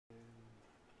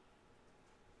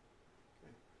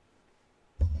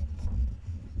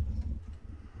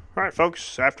All right,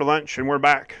 folks, after lunch, and we're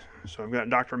back. So I've got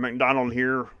Dr. MacDonald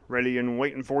here ready and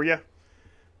waiting for you.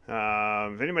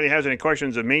 If anybody has any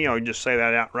questions of me, I'll just say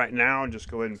that out right now.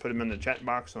 Just go ahead and put them in the chat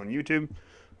box on YouTube.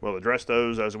 We'll address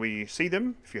those as we see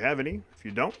them, if you have any. If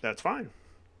you don't, that's fine.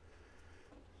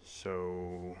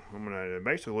 So I'm going to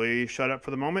basically shut up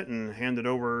for the moment and hand it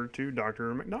over to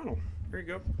Dr. MacDonald. Here you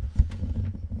go.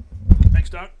 Thanks,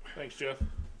 Doc. Thanks, Jeff.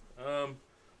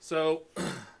 So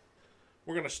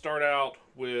we're going to start out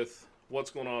with what's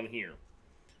going on here.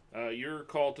 You're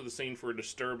called to the scene for a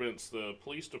disturbance. The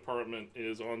police department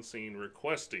is on scene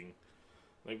requesting.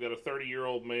 They've got a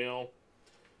 30-year-old male.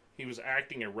 He was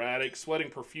acting erratic,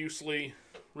 sweating profusely.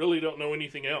 Really don't know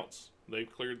anything else.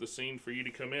 They've cleared the scene for you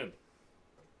to come in.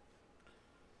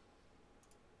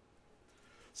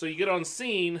 So you get on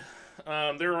scene.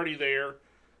 They're already there.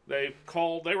 They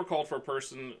were called for a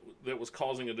person that was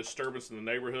causing a disturbance in the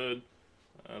neighborhood.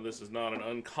 This is not an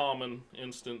uncommon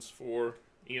instance for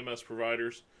EMS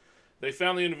providers. They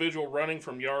found the individual running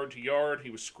from yard to yard. He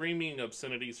was screaming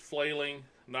obscenities, flailing,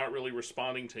 not really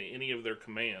responding to any of their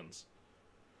commands.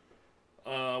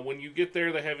 When you get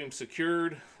there, they have him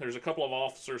secured. There's a couple of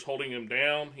officers holding him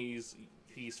down. He's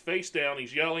face down.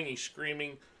 He's yelling. He's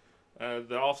screaming.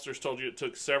 The officers told you it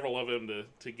took several of them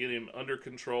to get him under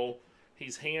control.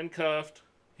 He's handcuffed.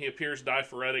 He appears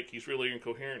diaphoretic. He's really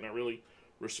incoherent, not really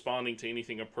responding to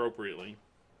anything appropriately.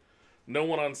 No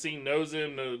one on scene knows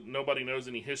him. Nobody knows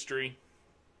any history.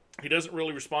 He doesn't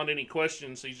really respond to any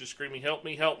questions. He's just screaming, "Help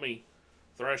me, help me,"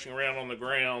 thrashing around on the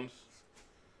ground.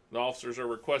 The officers are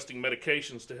requesting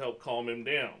medications to help calm him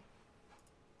down.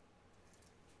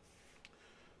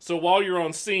 So while you're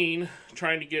on scene,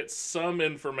 trying to get some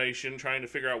information, trying to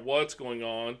figure out what's going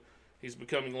on, he's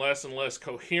becoming less and less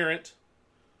coherent.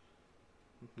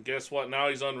 Guess what? Now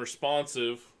he's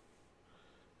unresponsive.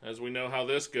 As we know how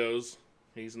this goes,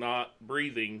 he's not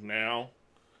breathing now.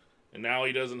 And now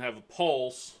he doesn't have a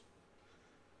pulse.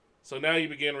 So now you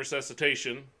begin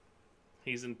resuscitation.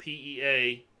 He's in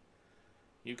PEA.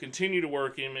 You continue to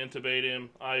work him, intubate him,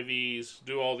 IVs,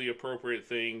 do all the appropriate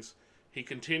things. He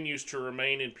continues to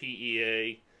remain in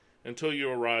PEA until you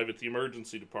arrive at the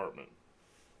emergency department.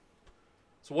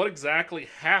 So what exactly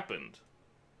happened?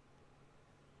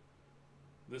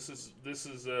 This has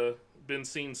been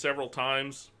seen several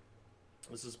times.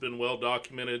 This has been well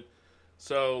documented.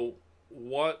 So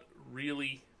what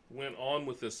really went on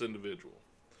with this individual?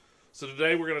 So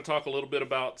today we're going to talk a little bit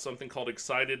about something called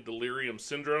excited delirium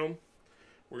syndrome.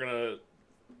 We're going to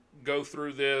go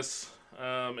through this in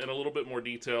a little bit more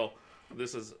detail.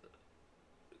 This is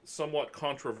somewhat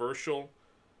controversial.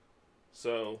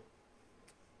 So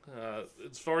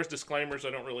as far as disclaimers, I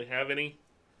don't really have any.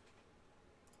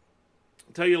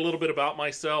 I'll tell you a little bit about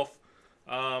myself.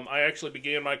 I actually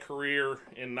began my career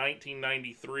in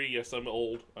 1993. Yes, I'm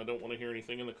old. I don't want to hear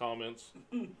anything in the comments.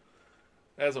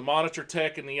 As a monitor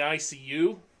tech in the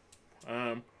ICU.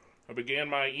 I began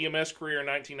my EMS career in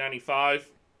 1995.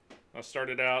 I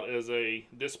started out as a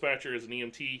dispatcher, as an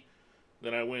EMT.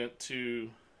 Then I went to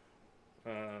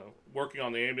working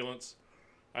on the ambulance.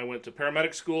 I went to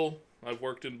paramedic school. I've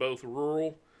worked in both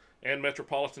rural and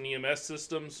metropolitan EMS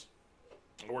systems.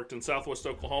 I worked in Southwest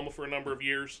Oklahoma for a number of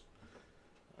years.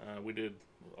 We did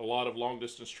a lot of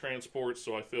long-distance transports,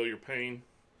 so I feel your pain.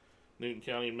 Newton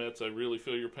County and Mets, I really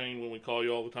feel your pain when we call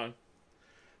you all the time.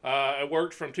 I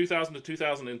worked from 2000 to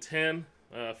 2010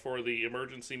 for the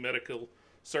Emergency Medical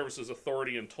Services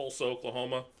Authority in Tulsa,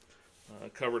 Oklahoma.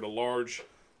 Covered a large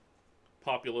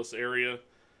populous area.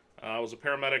 I was a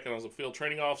paramedic and I was a field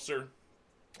training officer.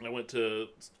 I went to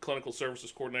clinical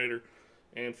services coordinator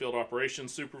and field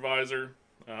operations supervisor.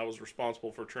 I was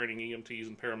responsible for training EMTs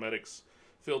and paramedics,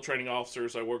 field training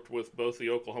officers. I worked with both the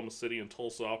Oklahoma City and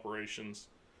Tulsa operations.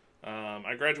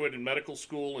 I graduated medical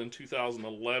school in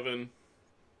 2011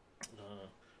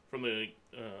 from the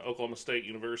Oklahoma State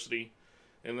University,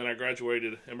 and then I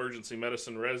graduated emergency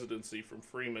medicine residency from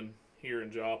Freeman here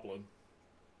in Joplin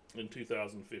in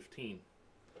 2015.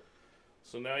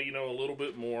 So now you know a little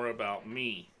bit more about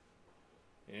me.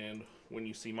 And when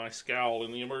you see my scowl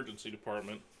in the emergency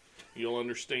department, you'll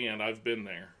understand I've been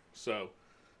there. So,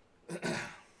 a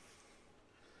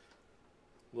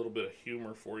little bit of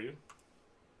humor for you.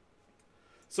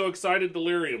 So, excited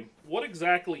delirium. What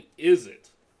exactly is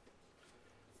it?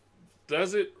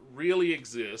 Does it really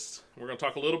exist? We're going to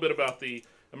talk a little bit about the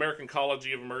American College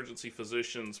of Emergency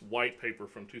Physicians white paper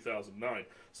from 2009.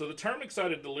 So the term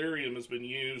excited delirium has been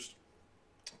used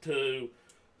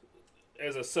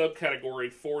as a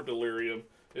subcategory for delirium.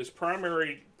 It's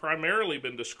primarily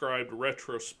been described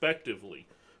retrospectively.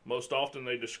 Most often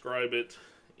they describe it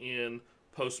in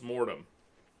post-mortem.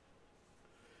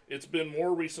 It's been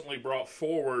more recently brought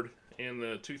forward in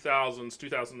the 2000s,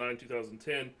 2009,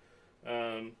 2010,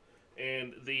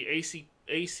 and the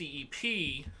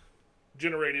ACEP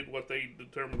generated what they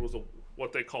determined was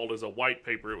what they called as a white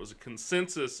paper. It was a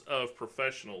consensus of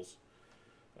professionals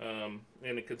and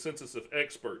a consensus of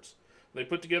experts. They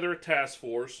put together a task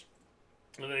force,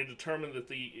 and they determined that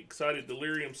the excited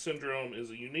delirium syndrome is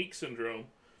a unique syndrome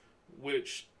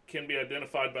which can be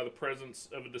identified by the presence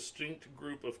of a distinct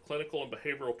group of clinical and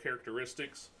behavioral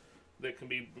characteristics that can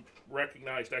be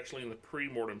recognized actually in the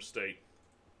pre-mortem state.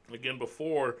 Again,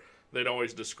 before, they'd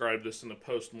always described this in the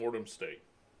post-mortem state.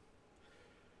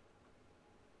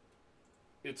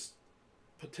 It's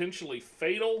potentially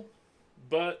fatal,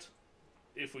 but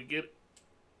if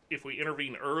we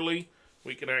intervene early,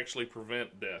 we can actually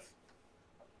prevent death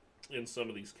in some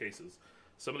of these cases.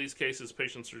 Some of these cases,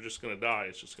 patients are just going to die.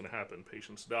 It's just going to happen.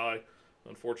 Patients die.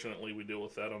 Unfortunately, we deal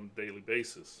with that on a daily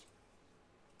basis.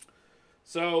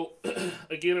 So,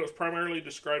 again, it was primarily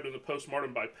described in the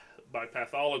postmortem by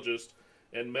pathologists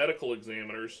and medical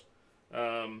examiners.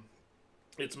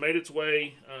 It's made its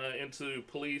way into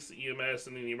police, EMS,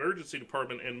 and in the emergency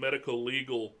department and medical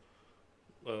legal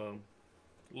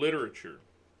literature.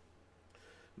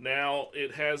 Now,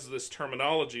 it has this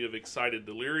terminology of excited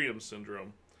delirium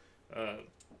syndrome.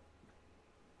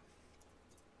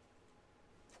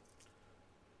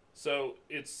 So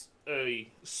it's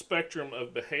a spectrum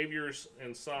of behaviors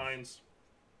and signs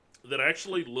that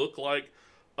actually look like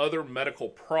other medical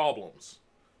problems.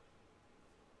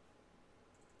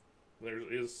 There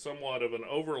is somewhat of an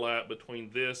overlap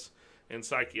between this and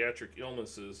psychiatric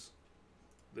illnesses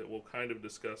that we'll kind of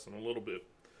discuss in a little bit.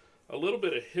 A little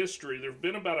bit of history. There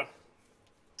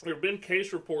have been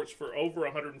case reports for over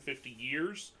 150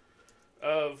 years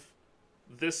of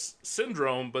this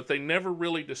syndrome, but they never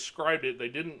really described it. They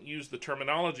didn't use the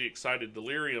terminology excited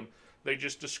delirium. They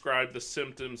just described the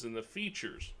symptoms and the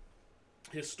features.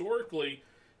 Historically,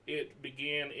 it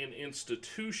began in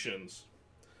institutions,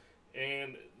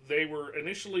 and they were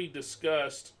initially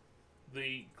discussed.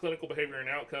 The clinical behavior and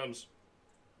outcomes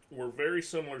were very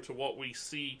similar to what we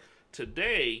see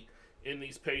today in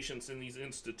these patients in these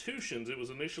institutions. It was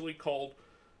initially called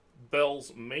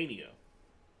Bell's mania.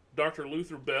 Dr.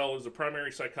 Luther Bell is a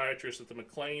primary psychiatrist at the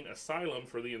McLean Asylum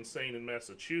for the Insane in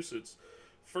Massachusetts.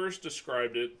 First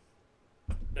described it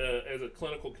as a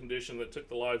clinical condition that took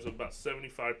the lives of about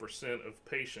 75% of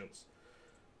patients.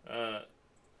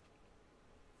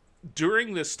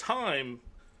 During this time,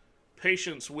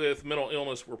 patients with mental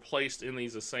illness were placed in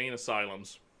these insane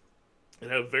asylums. It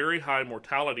had a very high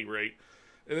mortality rate.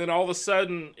 And then all of a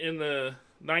sudden, in the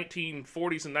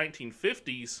 1940s and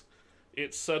 1950s,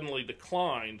 it suddenly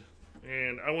declined.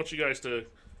 And I want you guys to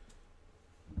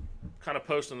kind of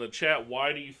post in the chat,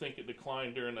 why do you think it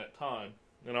declined during that time?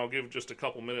 And I'll give just a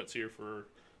couple minutes here for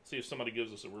see if somebody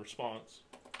gives us a response.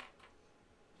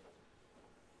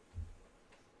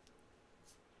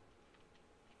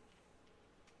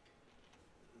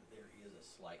 There is a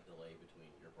slight delay between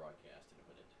your broadcast and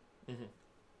when it...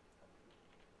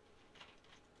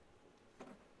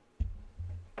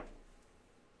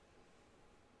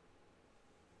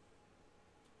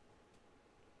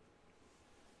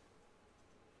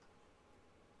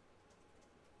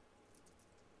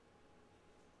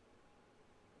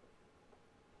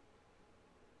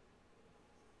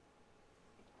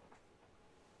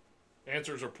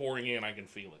 Answers are pouring in. I can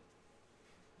feel it.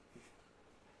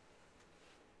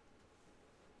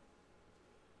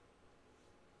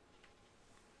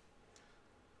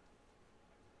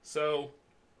 So,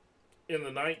 in the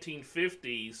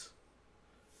 1950s,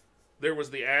 there was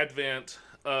the advent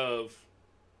of...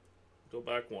 Go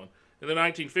back one. In the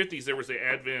 1950s, there was the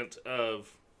advent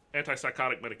of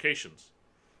antipsychotic medications.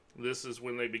 This is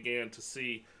when they began to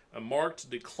see a marked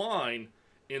decline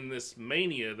in this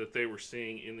mania that they were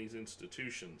seeing in these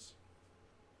institutions.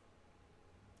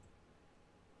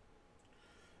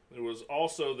 There was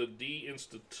also the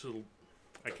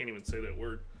I can't even say that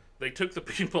word. They took the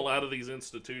people out of these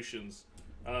institutions,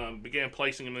 began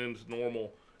placing them into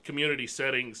normal community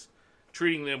settings,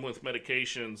 treating them with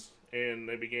medications, and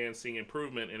they began seeing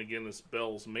improvement. And again, this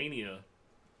Bell's mania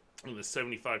and the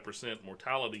 75%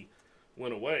 mortality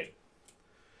went away.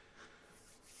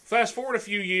 Fast forward a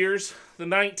few years, the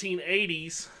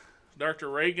 1980s,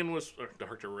 President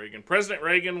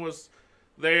Reagan was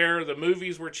there. The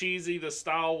movies were cheesy. The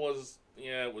style was,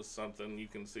 it was something. You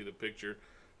can see the picture.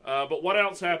 But what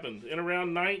else happened? In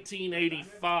around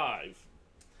 1985,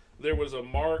 there was a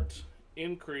marked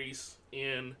increase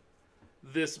in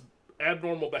this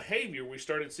abnormal behavior. We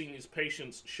started seeing these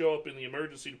patients show up in the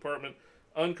emergency department,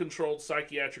 uncontrolled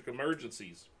psychiatric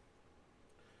emergencies.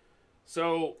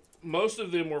 So most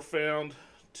of them were found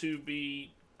to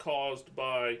be caused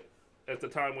by, at the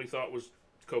time we thought was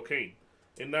cocaine.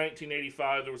 In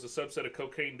 1985, there was a subset of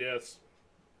cocaine deaths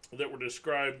that were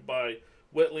described by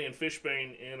Whitley and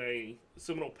Fishbane in a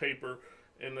seminal paper,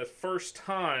 and the first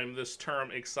time this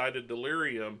term excited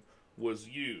delirium was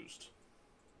used.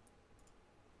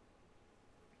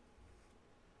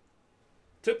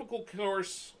 Typical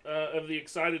course of the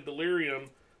excited delirium,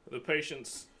 the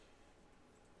patients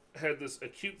had this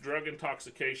acute drug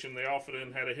intoxication. They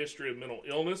often had a history of mental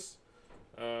illness,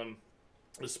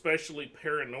 especially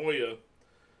paranoia.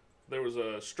 There was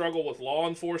a struggle with law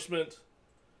enforcement.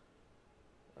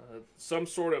 Some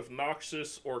sort of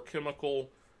noxious or chemical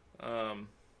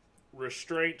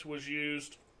restraint was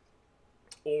used,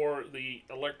 or the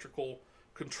electrical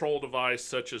control device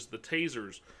such as the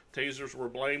tasers. Tasers were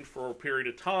blamed for a period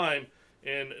of time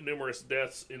and numerous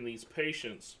deaths in these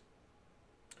patients.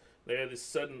 They had this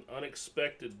sudden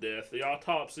unexpected death. The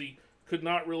autopsy could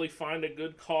not really find a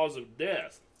good cause of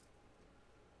death.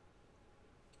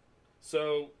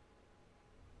 So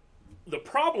the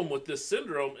problem with this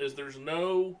syndrome is there's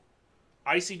no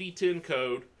ICD-10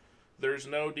 code, there's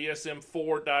no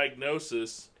DSM-4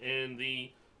 diagnosis, and the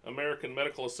American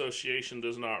Medical Association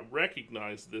does not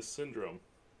recognize this syndrome.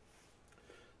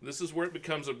 This is where it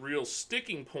becomes a real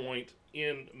sticking point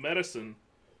in medicine,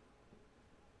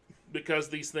 because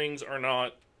these things are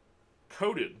not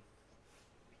coded.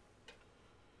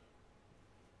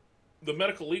 The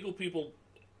medical legal people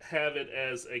have it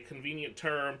as a convenient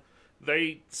term.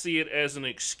 They see it as an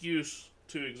excuse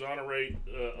to exonerate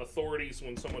authorities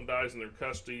when someone dies in their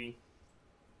custody.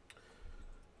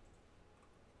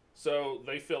 So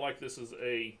they feel like this is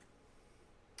a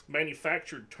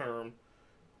manufactured term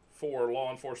for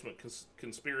law enforcement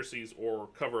conspiracies or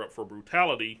cover-up for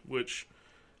brutality, which,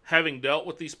 having dealt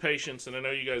with these patients, and I know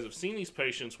you guys have seen these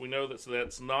patients, we know that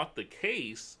that's not the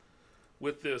case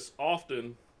with this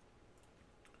often.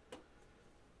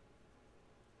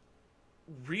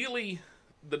 Really,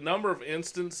 the number of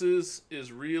instances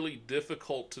is really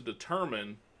difficult to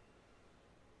determine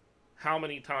how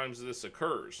many times this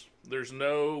occurs. There's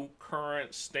no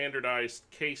current standardized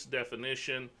case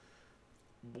definition.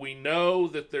 We know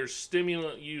that there's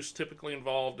stimulant use typically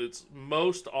involved. It's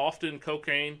most often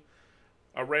cocaine.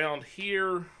 Around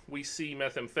here, we see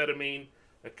methamphetamine.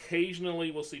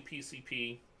 Occasionally, we'll see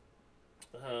PCP.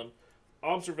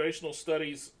 Observational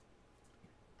studies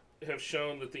have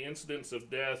shown that the incidence of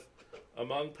death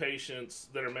among patients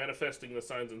that are manifesting the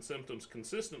signs and symptoms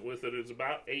consistent with it is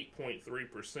about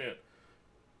 8.3%.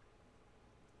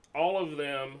 All of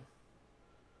them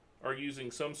are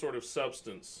using some sort of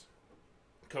substance,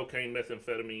 cocaine,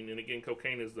 methamphetamine, and again,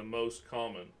 cocaine is the most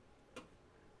common.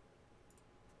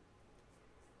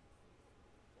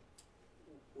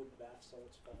 Would bath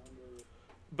salts found? Or?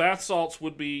 Bath salts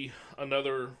would be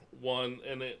another one,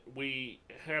 and we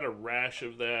had a rash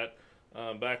of that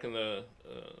back in the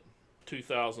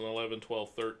 2011,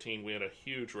 12, 13. We had a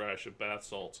huge rash of bath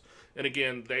salts. And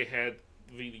again, they had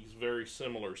these very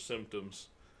similar symptoms.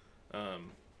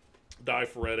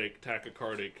 Diaphoretic,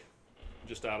 tachycardic,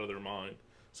 just out of their mind.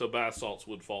 So bath salts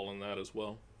would fall in that as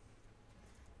well.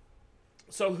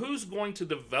 So who's going to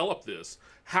develop this?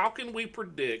 How can we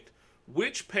predict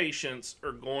which patients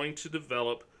are going to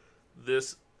develop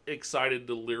this excited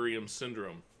delirium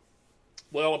syndrome?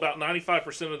 Well, about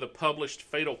 95% of the published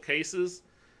fatal cases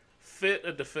fit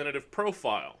a definitive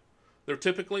profile. They're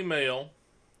typically male.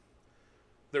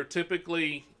 They're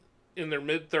typically in their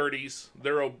mid-30s.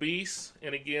 They're obese,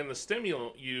 and again, the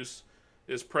stimulant use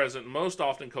is present, most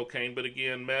often cocaine, but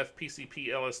again, meth, PCP,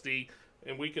 LSD,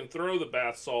 and we can throw the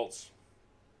bath salts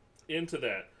into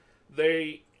that.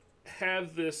 They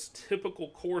have this typical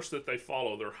course that they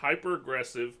follow. They're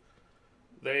hyper-aggressive.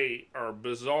 They are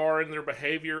bizarre in their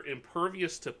behavior,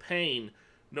 impervious to pain.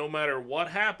 No matter what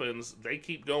happens, they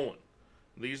keep going.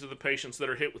 These are the patients that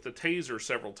are hit with the taser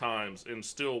several times and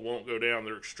still won't go down.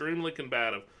 They're extremely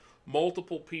combative.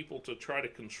 Multiple people to try to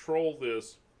control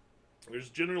this. There's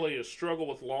generally a struggle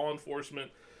with law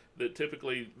enforcement, that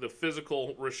typically the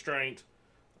physical restraint,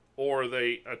 or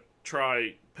they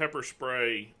try pepper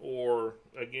spray, or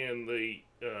again the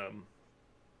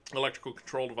electrical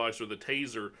control device or the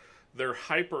taser. They're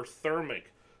hyperthermic.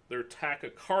 They're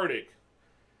tachycardic.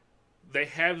 They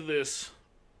have this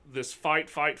fight,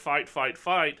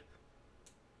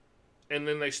 and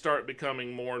then they start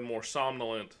becoming more and more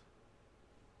somnolent,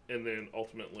 and then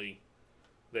ultimately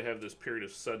they have this period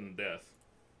of sudden death.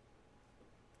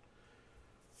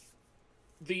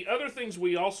 The other things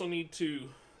we also need to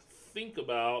think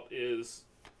about is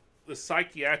the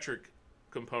psychiatric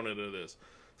component of this.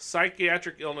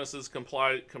 Psychiatric illnesses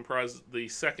comprise the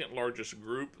second largest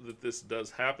group that this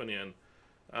does happen in.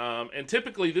 And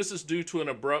typically this is due to an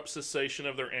abrupt cessation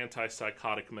of their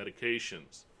antipsychotic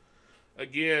medications.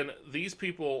 Again, these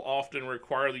people often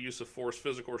require the use of force,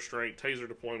 physical restraint, taser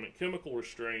deployment, chemical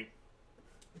restraint,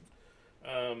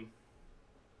 and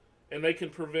they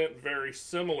can prevent very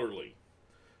similarly.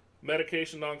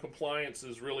 Medication noncompliance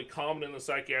is really common in the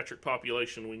psychiatric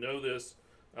population. We know this,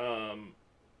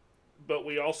 but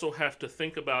we also have to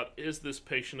think about, is this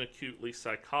patient acutely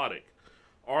psychotic?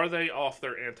 Are they off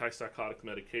their antipsychotic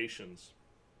medications?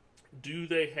 Do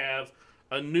they have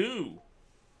a new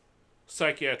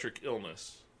psychiatric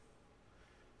illness?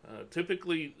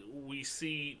 Typically, we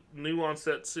see new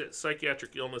onset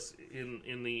psychiatric illness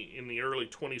in the early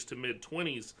 20s to mid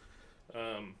 20s,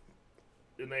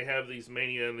 and they have these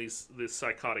mania and these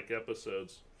psychotic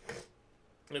episodes.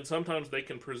 And sometimes they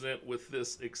can present with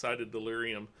this excited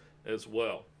delirium as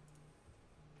well.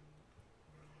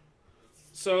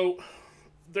 So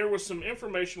there was some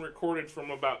information recorded from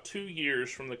about 2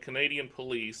 years from the Canadian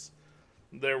police.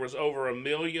 There was over 1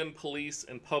 million police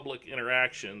and public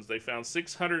interactions. They found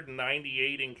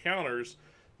 698 encounters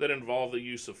that involved the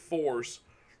use of force.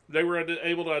 They were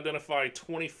able to identify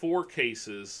 24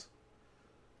 cases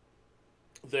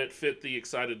that fit the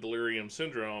excited delirium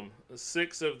syndrome.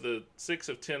 6 of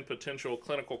 10 potential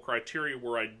clinical criteria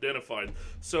were identified.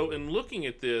 So in looking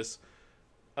at this,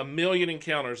 1 million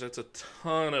encounters, that's a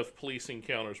ton of police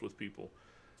encounters with people.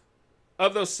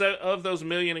 Of those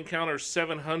million encounters,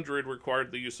 700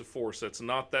 required the use of force. That's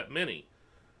not that many.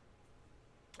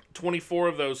 24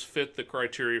 of those fit the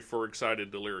criteria for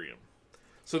excited delirium.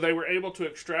 So they were able to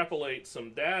extrapolate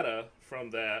some data from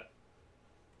that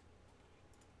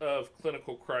of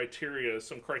clinical criteria,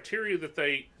 some criteria that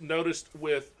they noticed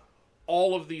with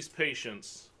all of these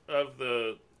patients. Of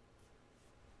the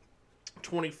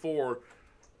 24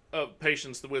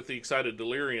 patients with the excited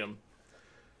delirium,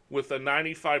 with a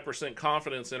 95%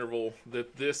 confidence interval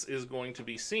that this is going to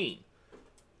be seen.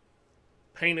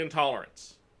 Pain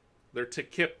intolerance. They're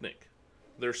tachypnic.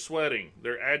 They're sweating.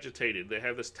 They're agitated. They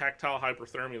have this tactile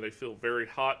hyperthermia. They feel very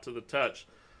hot to the touch.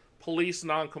 Police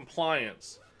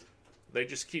noncompliance. They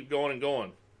just keep going and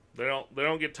going. They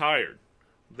don't get tired.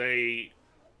 They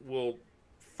will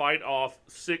fight off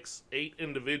 6, 8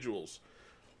 individuals.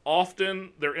 Often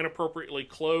they're inappropriately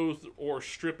clothed or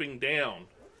stripping down.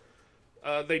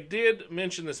 They did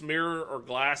mention this mirror or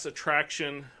glass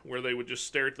attraction where they would just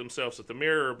stare at themselves at the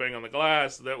mirror or bang on the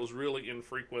glass. That was really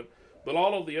infrequent. But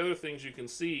all of the other things you can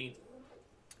see,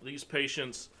 these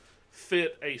patients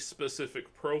fit a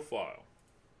specific profile.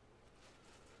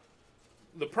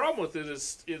 The problem with it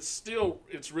is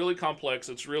it's really complex.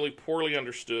 It's really poorly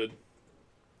understood.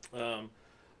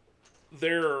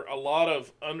 There are a lot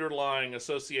of underlying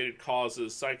associated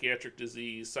causes: psychiatric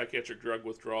disease, psychiatric drug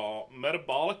withdrawal,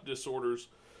 metabolic disorders,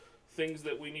 things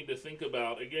that we need to think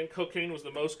about. Again, cocaine was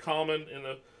the most common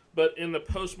but in the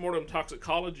postmortem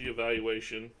toxicology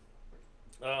evaluation,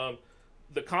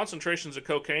 the concentrations of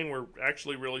cocaine were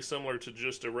actually really similar to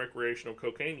just a recreational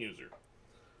cocaine user.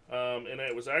 And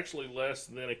it was actually less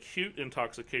than acute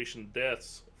intoxication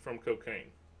deaths from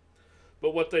cocaine.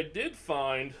 But what they did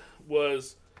find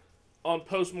was, on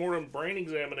post-mortem brain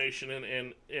examination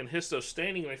and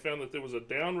histostaining, they found that there was a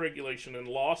downregulation and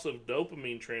loss of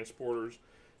dopamine transporters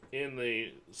in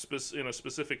a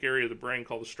specific area of the brain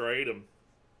called the striatum.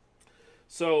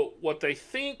 So what they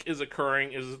think is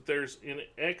occurring is that there's an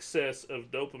excess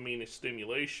of dopamine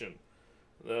stimulation.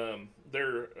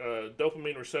 There are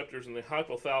dopamine receptors in the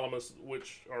hypothalamus,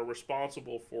 which are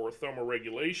responsible for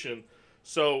thermoregulation.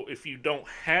 So if you don't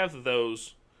have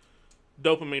those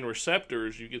dopamine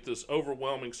receptors, you get this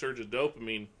overwhelming surge of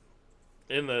dopamine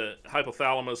in the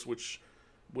hypothalamus, which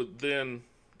would then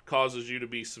causes you to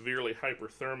be severely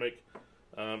hyperthermic,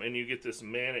 and you get this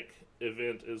manic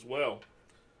event as well.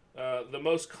 The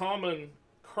most common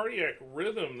cardiac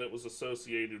rhythm that was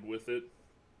associated with it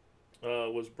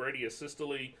was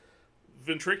bradyasystole.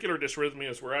 Ventricular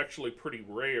dysrhythmias were actually pretty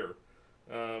rare.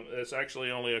 It's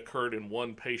actually only occurred in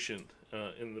one patient,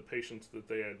 in the patients that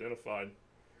they identified.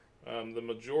 The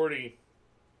majority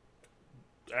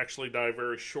actually die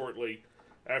very shortly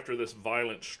after this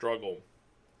violent struggle.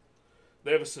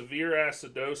 They have a severe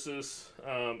acidosis,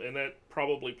 and that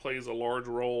probably plays a large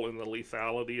role in the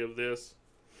lethality of this,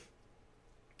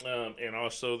 and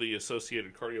also the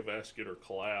associated cardiovascular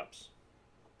collapse.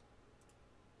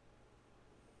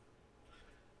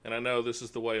 And I know this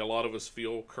is the way a lot of us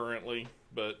feel currently,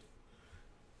 but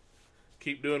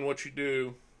keep doing what you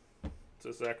do. It's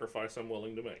a sacrifice I'm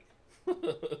willing to make.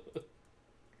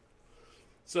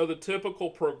 So the typical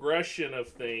progression of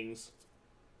things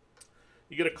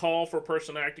You get a call for a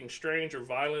person acting strange or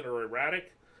violent or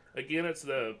erratic. Again, it's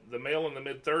the male in the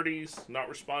mid-30s, not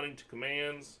responding to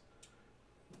commands,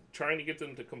 trying to get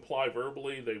them to comply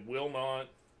verbally. They will not.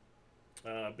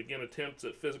 Begin attempts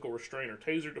at physical restraint or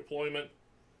taser deployment.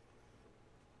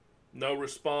 No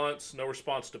response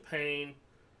to pain.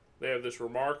 They have this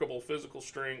remarkable physical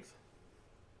strength.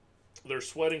 They're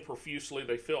sweating profusely.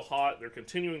 They feel hot. They're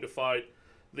continuing to fight.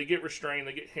 They get restrained.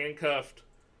 They get handcuffed.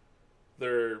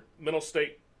 Their mental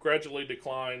state gradually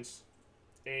declines,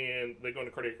 and they go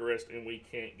into cardiac arrest, and we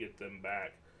can't get them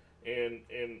back. And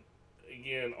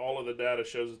again, all of the data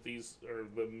shows that these are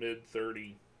the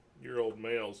mid-30-year-old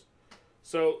males.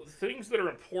 So things that are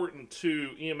important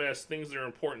to EMS, things that are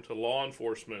important to law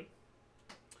enforcement,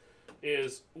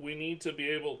 is we need to be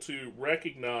able to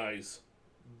recognize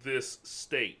this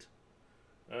state.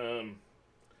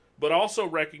 But also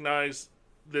recognize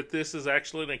that this is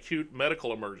actually an acute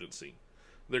medical emergency.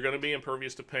 They're going to be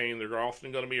impervious to pain. They're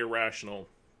often going to be irrational.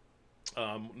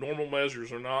 Normal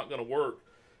measures are not going to work.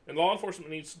 And law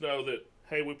enforcement needs to know that,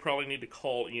 hey, we probably need to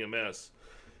call EMS.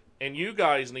 And you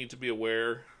guys need to be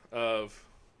aware of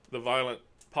the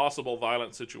possible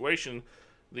violent situation,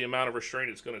 the amount of restraint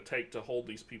it's going to take to hold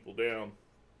these people down.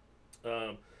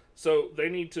 So they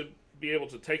need to be able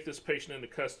to take this patient into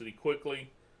custody quickly,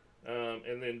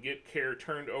 and then get care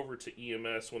turned over to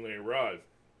EMS when they arrive.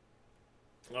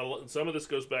 Some of this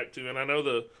goes back to, and I know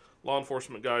the law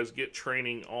enforcement guys get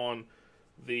training on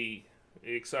the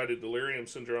excited delirium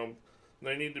syndrome.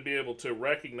 They need to be able to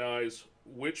recognize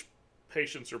which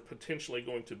patients are potentially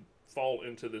going to fall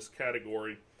into this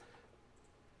category.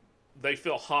 They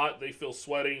feel hot, they feel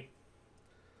sweaty,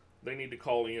 they need to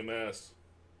call EMS.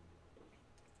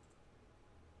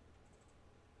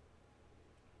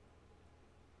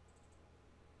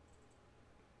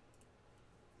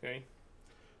 Okay.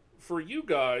 For you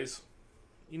guys,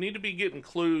 you need to be getting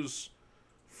clues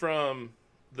from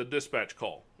the dispatch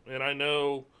call. And I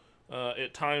know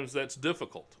at times that's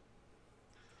difficult.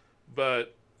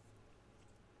 But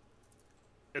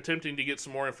attempting to get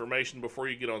some more information before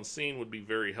you get on scene would be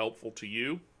very helpful to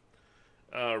you.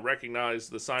 Recognize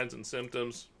the signs and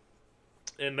symptoms.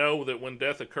 And know that when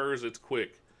death occurs, it's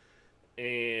quick.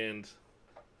 And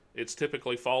it's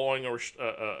typically following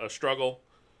a struggle.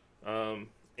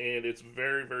 And it's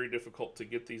very, very difficult to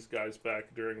get these guys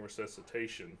back during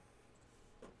resuscitation.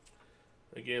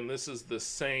 Again, this is the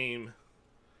same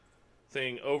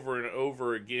thing over and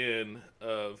over again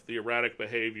of the erratic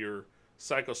behavior,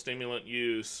 psychostimulant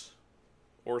use,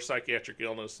 or psychiatric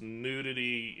illness,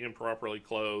 nudity, improperly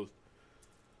clothed.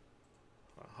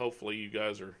 Hopefully you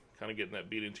guys are kind of getting that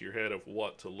beat into your head of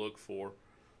what to look for.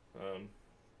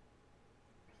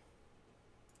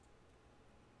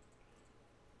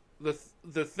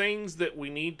 The things that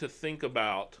we need to think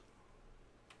about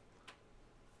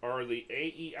are the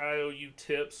AEIOU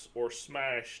tips or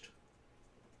smashed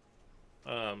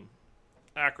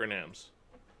acronyms.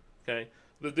 Okay,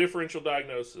 the differential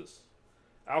diagnosis: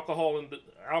 alcohol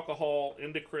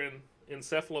endocrine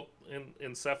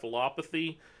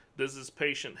encephalopathy. Does this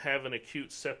patient have an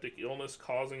acute septic illness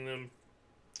causing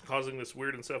this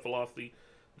weird encephalopathy?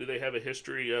 Do they have a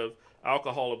history of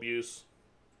alcohol abuse?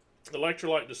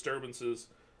 Electrolyte disturbances.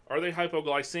 Are they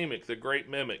hypoglycemic? The great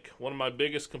mimic. One of my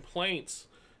biggest complaints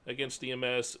against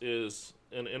EMS is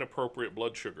an inappropriate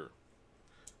blood sugar.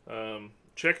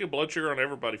 Check your blood sugar on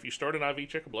everybody. If you start an IV,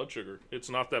 check a blood sugar. It's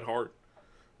not that hard.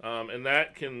 And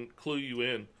that can clue you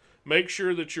in. Make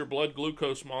sure that your blood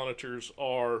glucose monitors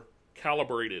are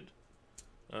calibrated.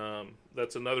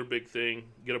 That's another big thing.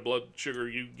 Get a blood sugar,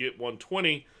 you get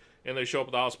 120, and they show up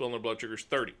at the hospital and their blood sugar is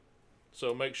 30.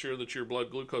 So make sure that your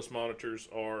blood glucose monitors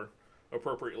are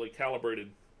appropriately calibrated.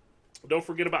 Don't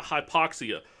forget about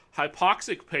hypoxia.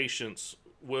 Hypoxic patients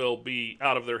will be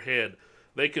out of their head.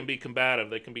 They can be combative.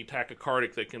 They can be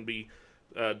tachycardic. They can be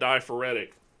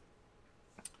diaphoretic.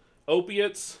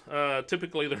 Opiates,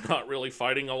 typically they're not really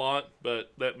fighting a lot,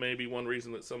 but that may be one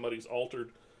reason that somebody's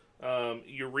altered.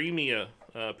 Uremia,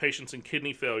 patients in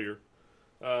kidney failure.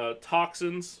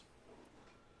 Toxins,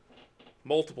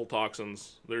 multiple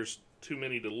toxins. There's too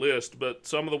many to list, but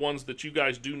some of the ones that you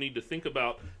guys do need to think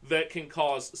about that can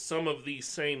cause some of these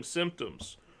same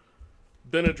symptoms.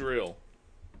 Benadryl,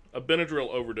 a Benadryl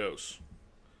overdose.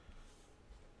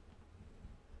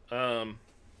 Tricyclic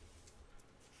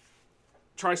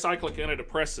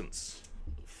antidepressants,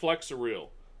 Flexeril.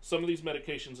 Some of these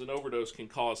medications in overdose can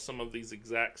cause some of these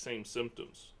exact same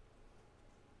symptoms.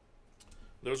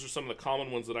 Those are some of the common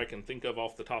ones that I can think of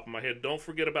off the top of my head. Don't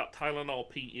forget about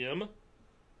Tylenol PM.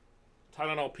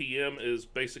 Tylenol PM is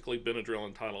basically Benadryl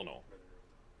and Tylenol.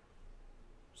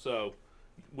 So,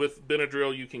 with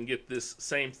Benadryl, you can get this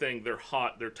same thing. They're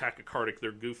hot, they're tachycardic,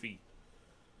 they're goofy,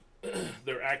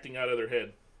 they're acting out of their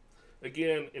head.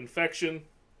 Again, infection,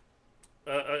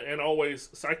 and always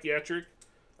psychiatric.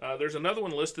 There's another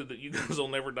one listed that you guys will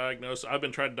never diagnose. I've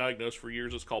been trying to diagnose for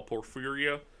years. It's called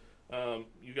porphyria.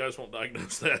 You guys won't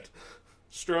diagnose that.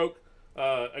 Stroke,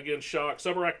 again, shock,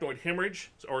 subarachnoid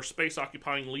hemorrhage, or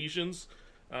space-occupying lesions.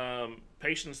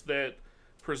 Patients that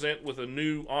present with a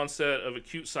new onset of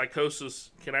acute psychosis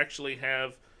can actually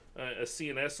have a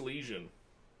CNS lesion.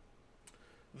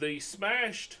 The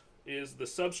smashed is the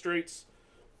substrates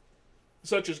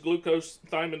such as glucose,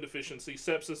 thiamine deficiency,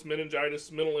 sepsis,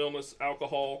 meningitis, mental illness,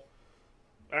 alcohol,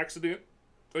 accident,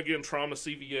 again, trauma,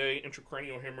 CVA,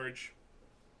 intracranial hemorrhage,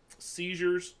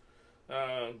 seizures,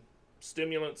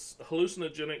 stimulants,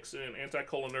 hallucinogenics, and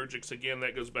anticholinergics. Again,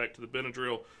 that goes back to the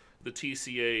Benadryl, the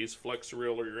TCAs,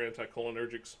 Flexeril, or your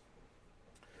anticholinergics.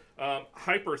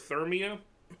 Hyperthermia,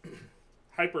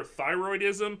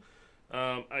 hyperthyroidism.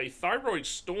 A thyroid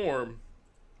storm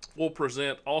will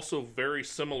present also very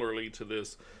similarly to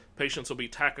this. Patients will be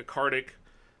tachycardic.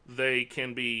 They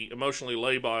can be emotionally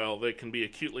labile. They can be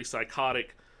acutely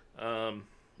psychotic.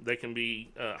 They can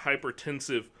be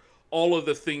hypertensive. All of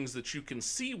the things that you can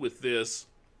see with this,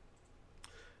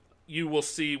 you will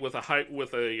see with a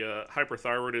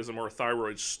hyperthyroidism or a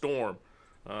thyroid storm.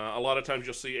 A lot of times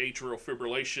you'll see atrial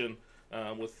fibrillation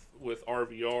with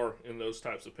RVR in those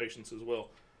types of patients as well.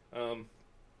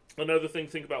 Another thing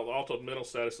to think about with altered mental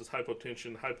status is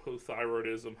hypotension,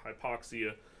 hypothyroidism,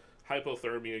 hypoxia,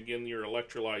 hypothermia, again, your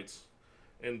electrolytes,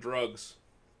 and drugs.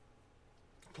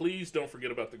 Please don't forget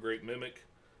about the great mimic.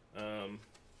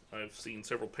 I've seen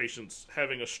several patients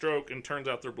having a stroke, and turns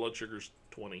out their blood sugar's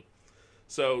 20.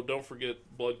 So don't forget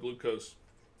blood glucose.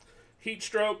 Heat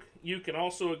stroke, you can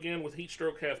also, again, with heat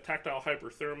stroke, have tactile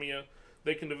hyperthermia.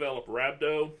 They can develop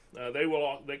rhabdo.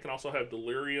 They can also have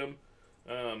delirium.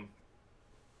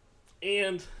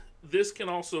 And this can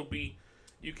also be,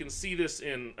 you can see this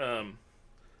in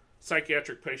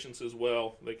psychiatric patients as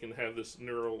well. They can have this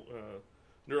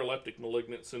neuroleptic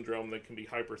malignant syndrome. They can be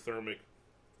hyperthermic.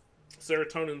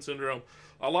 Serotonin syndrome.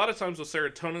 A lot of times with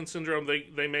serotonin syndrome,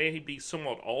 they may be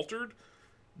somewhat altered,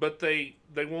 but they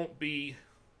won't be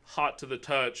hot to the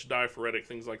touch, diaphoretic,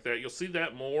 things like that. You'll see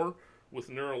that more with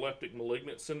neuroleptic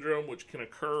malignant syndrome, which can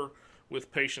occur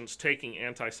with patients taking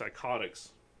antipsychotics.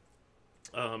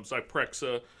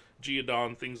 Zyprexa,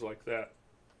 Geodon, things like that.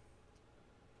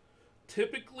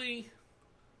 Typically,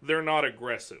 they're not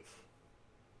aggressive.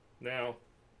 Now,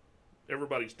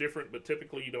 everybody's different, but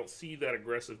typically you don't see that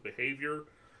aggressive behavior.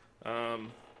 And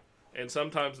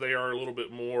sometimes they are a little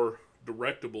bit more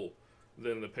directable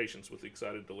than the patients with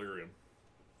excited delirium.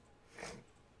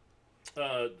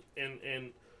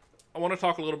 And I want to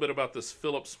talk a little bit about this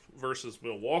Phillips versus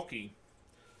Milwaukee.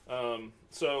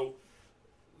 So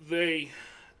they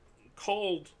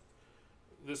called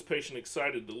this patient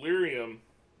excited delirium,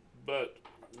 but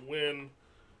when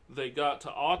they got to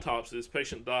autopsy, this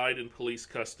patient died in police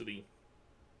custody.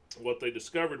 What they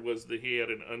discovered was that he had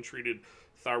an untreated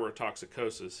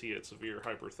thyrotoxicosis. He had severe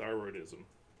hyperthyroidism.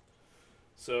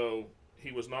 So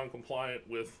he was non-compliant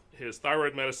with his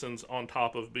thyroid medicines on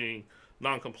top of being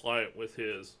non-compliant with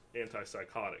his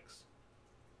antipsychotics.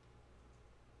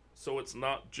 So it's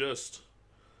not just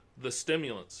the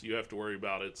stimulants you have to worry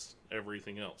about, it's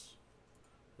everything else.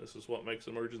 This is what makes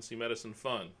emergency medicine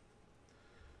fun.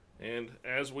 And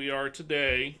as we are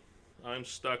today, I'm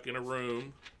stuck in a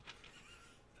room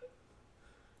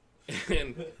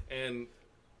and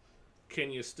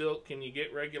can you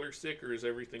get regular sick, or is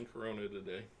everything corona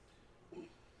today?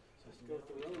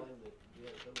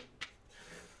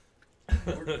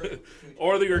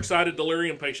 Or your excited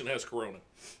delirium patient has corona.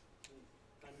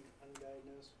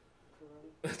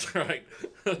 That's right.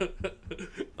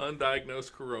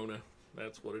 Undiagnosed corona.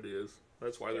 That's what it is.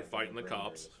 That's why they're fighting the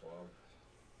cops.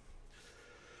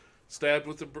 Stabbed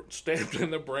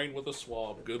in the brain with a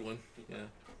swab. Good one. Yeah.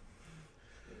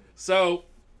 So,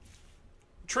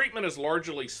 treatment is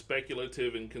largely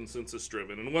speculative and consensus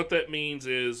driven, and what that means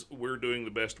is we're doing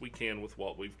the best we can with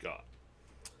what we've got.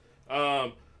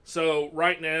 So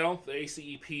right now, the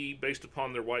ACEP, based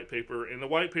upon their white paper, and the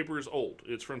white paper is old.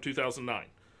 It's from 2009.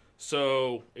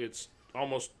 So it's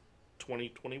almost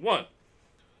 2021.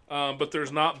 But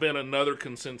there's not been another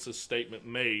consensus statement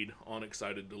made on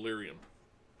excited delirium.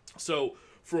 So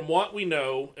from what we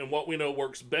know, and what we know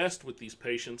works best with these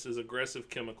patients, is aggressive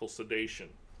chemical sedation.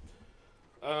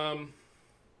 The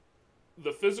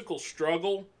physical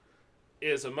struggle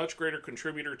is a much greater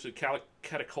contributor to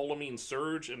catecholamine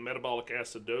surge and metabolic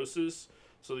acidosis.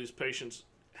 So these patients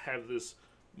have this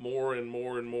more and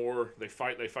more and more. They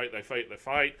fight.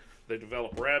 They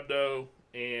develop rhabdo,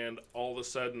 and all of a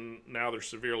sudden now they're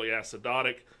severely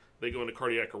acidotic. They go into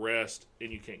cardiac arrest,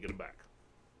 and you can't get them back.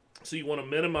 So you want to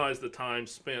minimize the time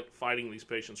spent fighting these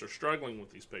patients or struggling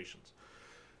with these patients.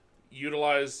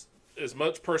 Utilize as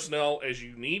much personnel as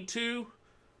you need to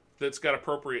that's got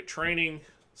appropriate training,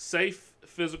 safe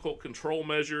physical control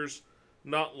measures,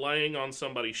 not laying on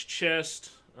somebody's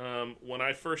chest. When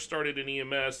I first started in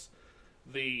EMS,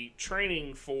 the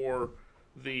training for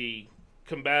the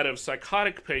combative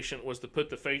psychotic patient was to put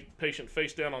the patient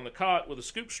face down on the cot with a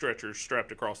scoop stretcher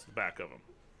strapped across the back of them.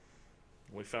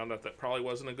 We found out that probably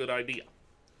wasn't a good idea.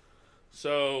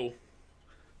 So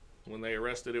when they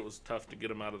arrested, it was tough to get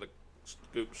them out of the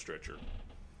scoop stretcher.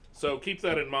 So keep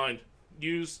that in mind.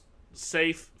 Use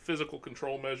safe physical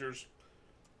control measures.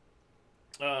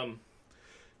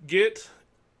 Get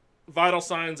vital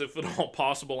signs if at all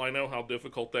possible. I know how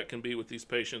difficult that can be with these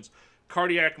patients.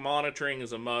 Cardiac monitoring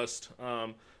is a must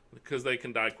because they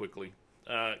can die quickly.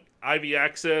 IV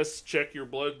access, check your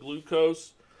blood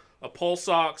glucose. A pulse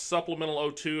ox, supplemental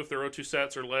O2 if their O2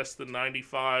 sats are less than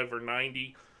 95 or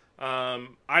 90. IV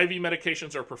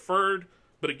medications are preferred,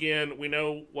 but again, we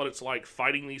know what it's like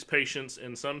fighting these patients,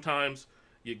 and sometimes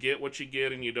you get what you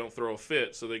get and you don't throw a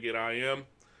fit, so they get IM.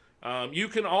 You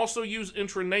can also use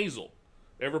intranasal.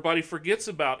 Everybody forgets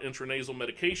about intranasal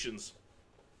medications.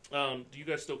 Do you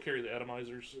guys still carry the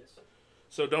atomizers? Yes.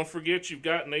 So don't forget you've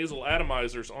got nasal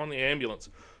atomizers on the ambulance.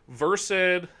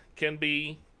 Versed can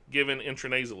be given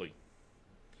intranasally.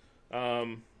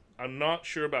 I'm not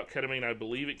sure about ketamine. I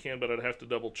believe it can, but I'd have to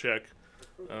double check.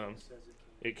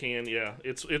 It can, yeah.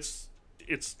 It's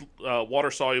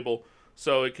water soluble,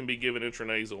 so it can be given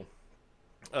intranasal.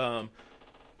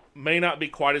 May not be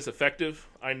quite as effective.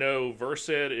 I know Versed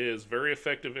is very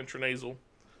effective intranasal.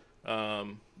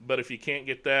 But if you can't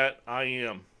get that,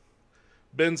 IM.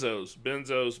 Benzos.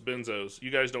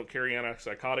 You guys don't carry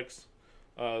antipsychotics.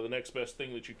 The next best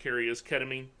thing that you carry is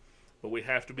ketamine. But we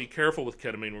have to be careful with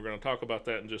ketamine. We're going to talk about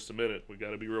that in just a minute. We've got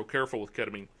to be real careful with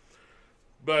ketamine.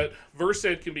 But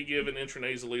Versed can be given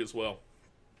intranasally as well.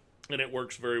 And it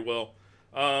works very well.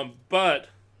 But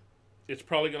it's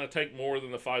probably going to take more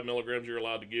than the 5 milligrams you're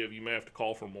allowed to give. You may have to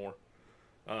call for more.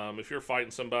 If you're fighting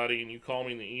somebody and you call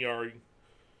me in the ER,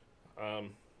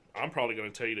 I'm probably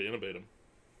going to tell you to intubate them.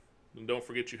 And don't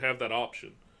forget you have that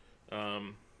option.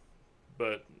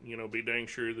 But, be dang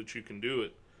sure that you can do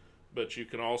it. But you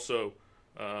can also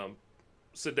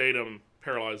sedate them,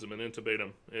 paralyze them, and intubate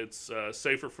them. It's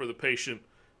safer for the patient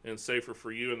and safer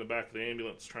for you in the back of the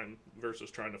ambulance versus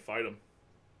trying to fight them.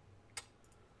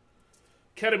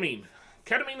 Ketamine.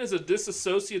 Ketamine is a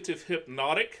dissociative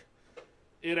hypnotic.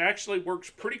 It actually works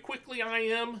pretty quickly,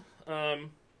 IM.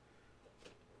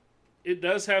 It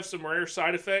does have some rare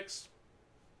side effects.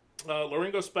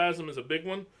 Laryngospasm is a big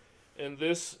one, and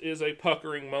this is a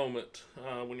puckering moment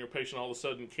when your patient all of a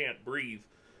sudden can't breathe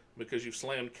because you've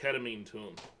slammed ketamine to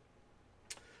them.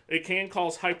 It can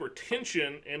cause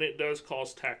hypertension, and it does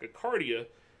cause tachycardia,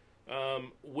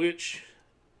 which,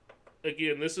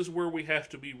 again, this is where we have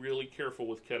to be really careful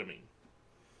with ketamine.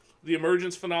 The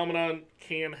emergence phenomenon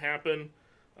can happen.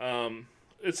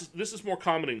 This is more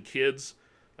common in kids.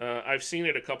 I've seen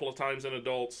it a couple of times in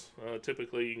adults.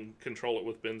 Typically, you can control it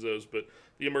with benzos, but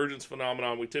the emergence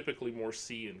phenomenon we typically more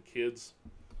see in kids.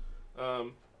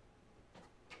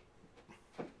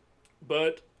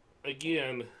 But,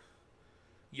 again,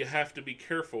 you have to be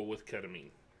careful with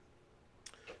ketamine.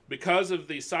 Because of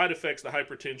the side effects, the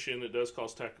hypertension, it does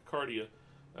cause tachycardia,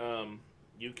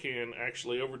 you can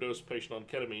actually overdose a patient on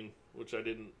ketamine, which I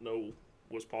didn't know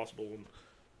was possible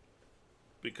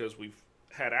because we've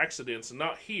had accidents, and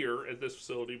not here at this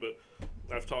facility, but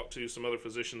I've talked to some other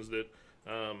physicians that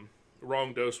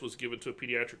wrong dose was given to a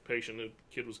pediatric patient. The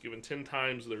kid was given 10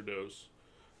 times their dose,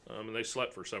 and they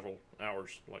slept for several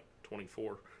hours, like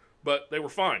 24. But they were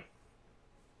fine.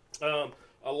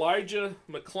 Elijah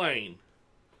McClain.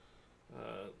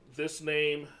 This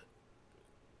name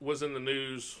was in the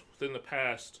news within the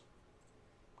past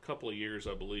couple of years,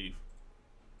 I believe.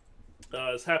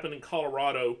 It's happened in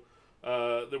Colorado.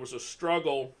 There was a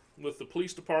struggle with the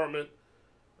police department.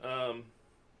 The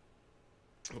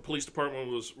police department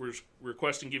was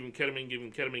requesting give him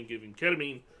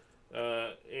ketamine,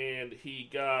 and he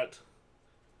got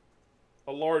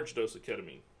a large dose of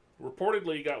ketamine.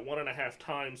 Reportedly, he got 1.5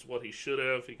 times what he should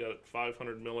have. He got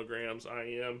 500 milligrams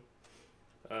IM.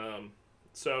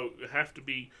 So you have to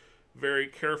be very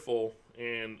careful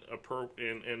and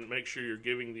make sure you're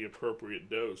giving the appropriate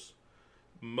dose.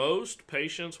 Most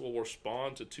patients will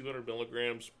respond to 200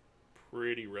 milligrams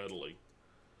pretty readily.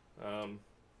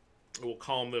 It will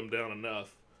calm them down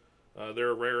enough. There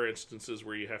are rare instances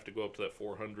where you have to go up to that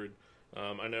 400.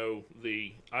 I know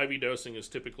the IV dosing is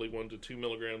typically 1 to 2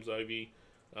 milligrams IV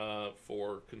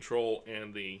for control,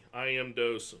 and the IM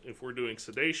dose, if we're doing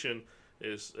sedation,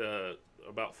 is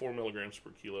about 4 milligrams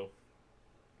per kilo.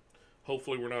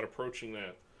 Hopefully we're not approaching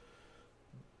that.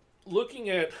 Looking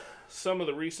at some of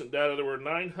the recent data, there were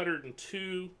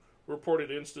 902 reported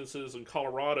instances in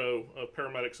Colorado of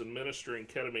paramedics administering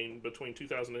ketamine between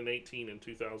 2018 and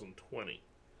 2020.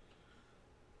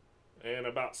 And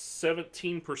about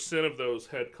 17% of those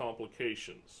had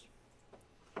complications.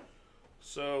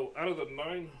 So out of the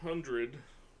 900,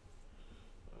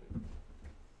 I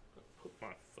put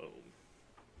my phone,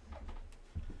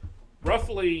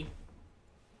 roughly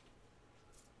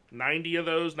 90 of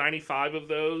those, 95 of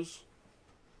those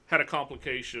had a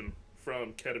complication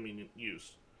from ketamine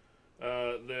use.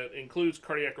 That includes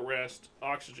cardiac arrest,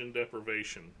 oxygen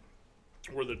deprivation,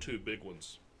 were the two big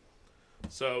ones.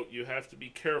 So you have to be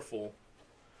careful,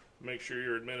 make sure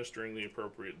you're administering the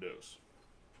appropriate dose.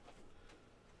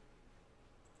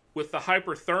 With the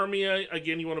hyperthermia,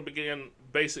 again, you want to begin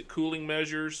basic cooling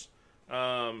measures.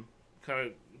 Kind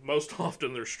of most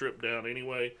often they're stripped down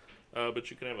anyway,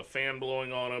 but you can have a fan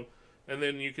blowing on them. And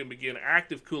then you can begin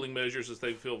active cooling measures as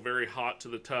they feel very hot to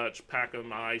the touch, pack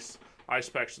them ice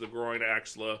packs to the groin,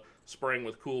 axilla, spraying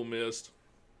with cool mist.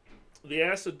 The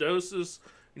acidosis,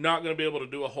 you're not going to be able to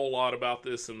do a whole lot about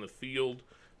this in the field.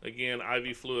 Again,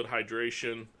 IV fluid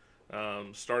hydration,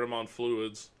 start them on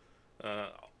fluids.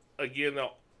 Again, the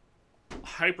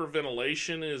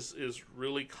hyperventilation is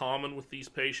really common with these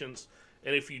patients.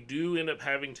 And if you do end up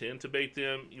having to intubate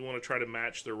them, you want to try to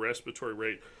match their respiratory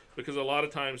rate, because a lot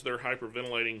of times they're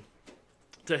hyperventilating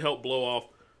to help blow off.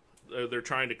 They're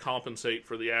trying to compensate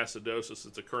for the acidosis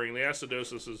that's occurring. The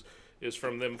acidosis is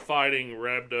from them fighting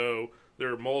rhabdo.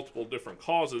 There are multiple different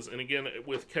causes. And again,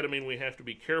 with ketamine, we have to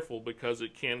be careful because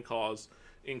it can cause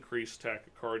increased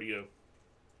tachycardia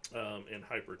and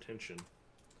hypertension.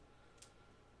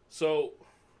 So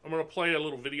I'm going to play a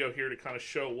little video here to kind of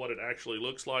show what it actually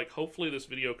looks like. Hopefully this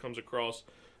video comes across.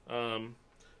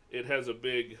 It has a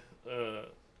big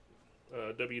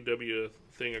WW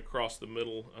thing across the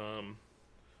middle.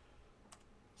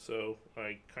 So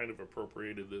I kind of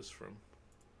appropriated this from...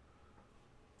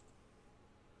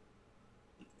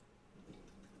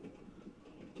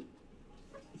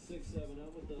 6-7,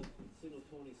 I'm with the signal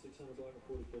 20, 600 block of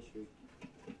 45th Street.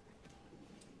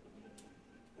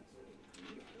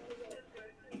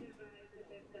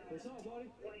 What's up, buddy?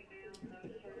 Lay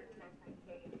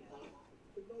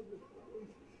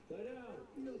down.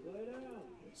 Lay down.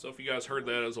 So if you guys heard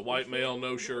that, as a white male,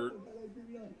 no shirt.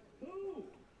 Who?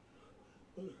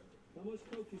 How much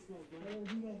coke you smoke, man?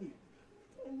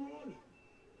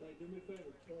 Hey, do me a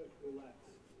favor. Relax.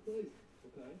 Please.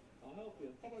 Okay, I'll help you.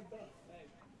 Hey, relax.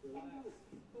 Relax.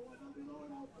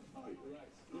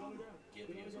 Get on the ground. Get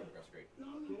me as autographs, great. Get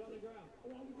on the ground. Stay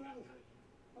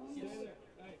there.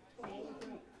 Hey, stay on the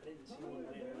ground. I didn't see one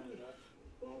laying around up.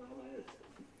 Hold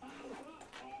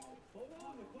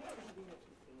on, the class is good.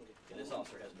 And this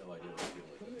officer has no idea what he's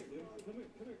doing. Come here, dude. Come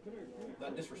here.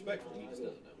 Not disrespectful, he just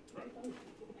doesn't know.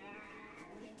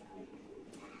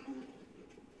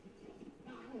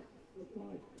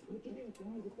 Put your hands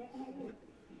behind your back.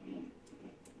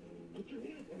 Put your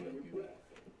hands behind your back.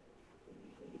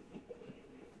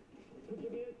 Put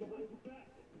your hands behind your back.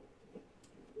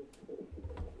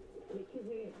 Put your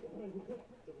hands behind your back.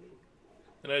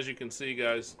 And as you can see,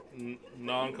 guys,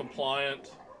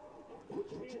 non-compliant.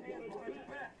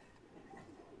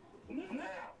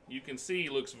 You can see he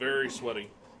looks very sweaty.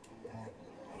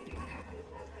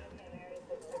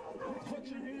 Put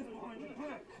your hands behind your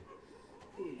back.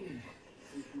 These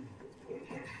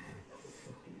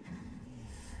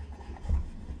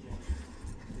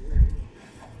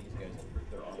guys,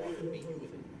 they're all off the beat with it.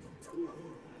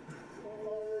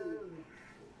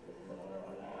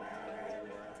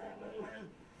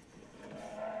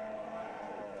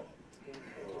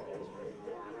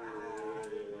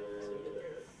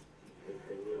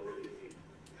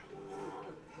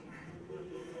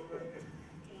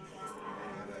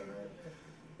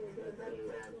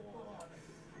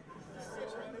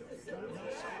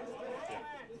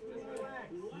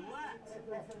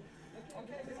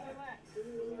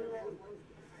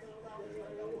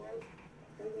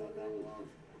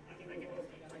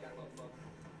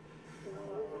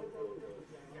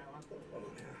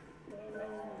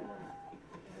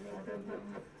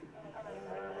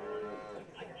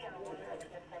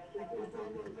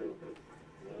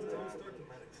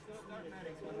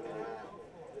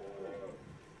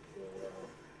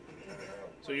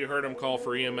 So you heard him call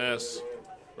for EMS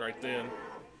right then.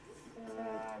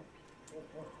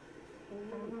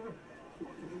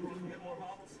 Get more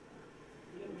bobbles.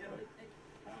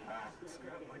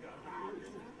 Scrap him, I got him.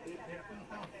 Yeah.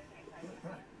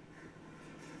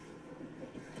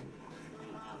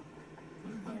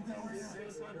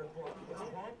 600 block.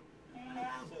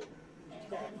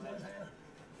 Bump.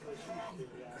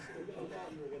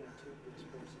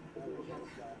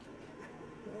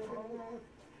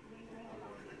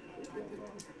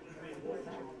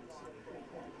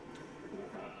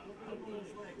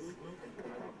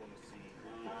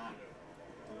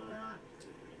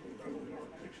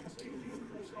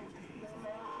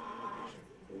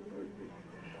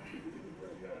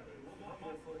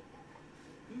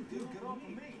 Dude, get off of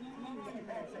me.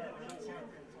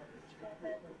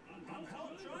 I'm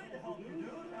trying to help you,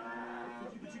 dude.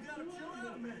 But you gotta chill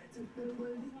out a minute.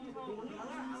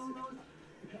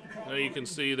 Now you can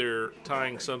see they're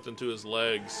tying something to his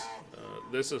legs.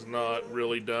 This is not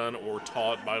really done or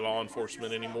taught by law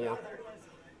enforcement anymore.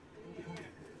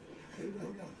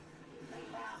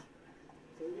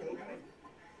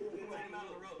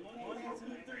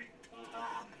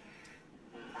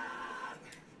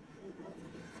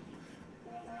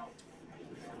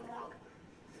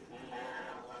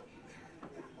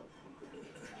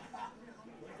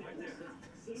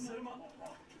 Sit him up.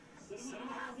 Sit him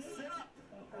up. Sit up.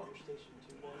 Station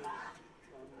 2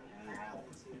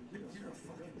 You're a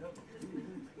fucking devil.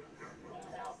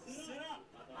 Sit up.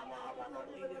 I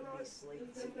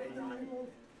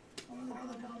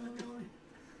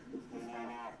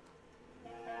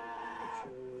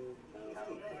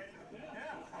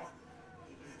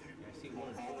see 1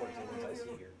 and 4 is the ones I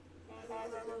see here.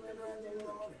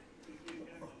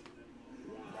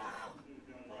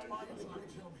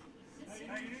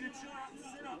 Hey, you need to chill out and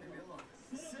sit up.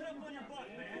 Sit up on your butt,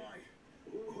 man.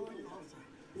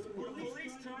 We're the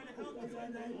police trying to help you.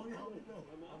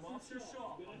 I'm Officer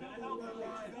Shaw. I'm gonna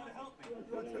help you. You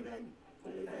gotta help me.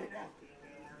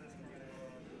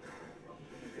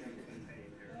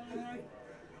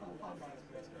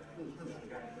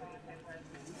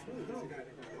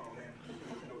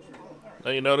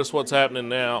 Now you notice what's happening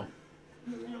now.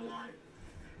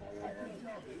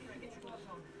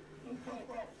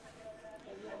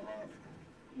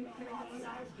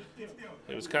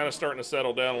 It was kind of starting to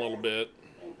settle down a little bit.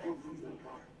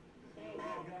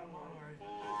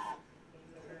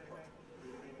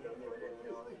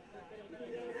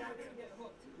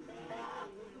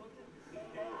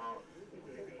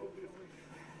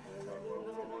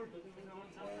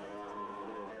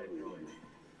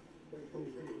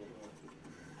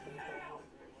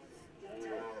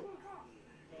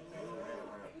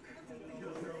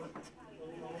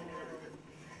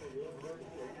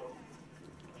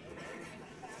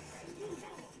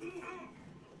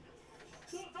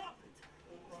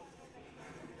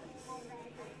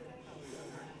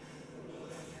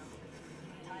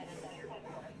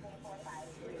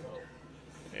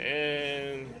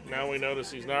 And now we notice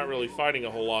he's not really fighting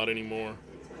a whole lot anymore.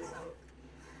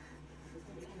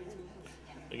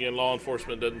 Again, law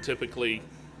enforcement doesn't typically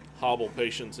hobble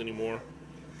patients anymore.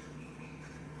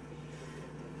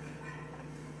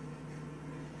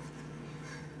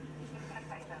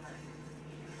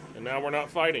 And now we're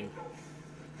not fighting.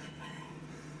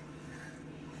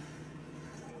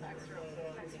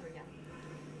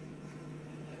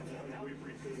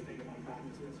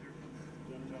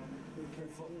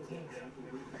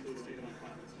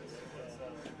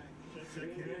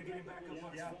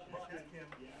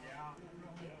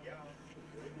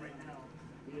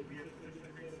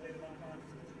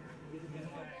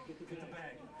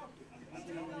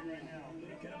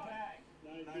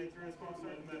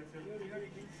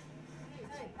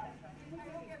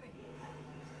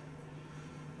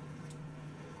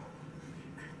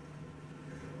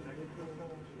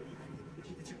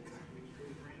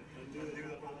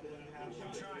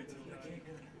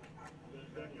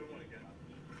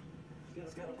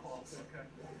 He's got a pulse. Okay.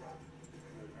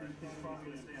 He's probably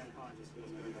going to stay unconscious.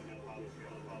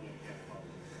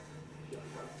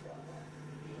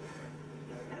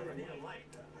 I need a light.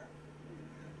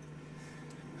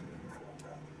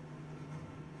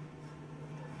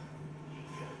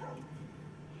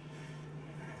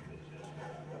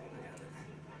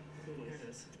 Here it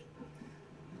is.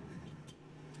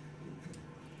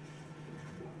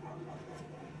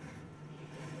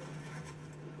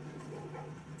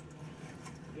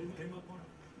 Get him up on him.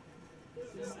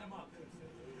 Set him up.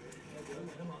 Set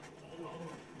him up.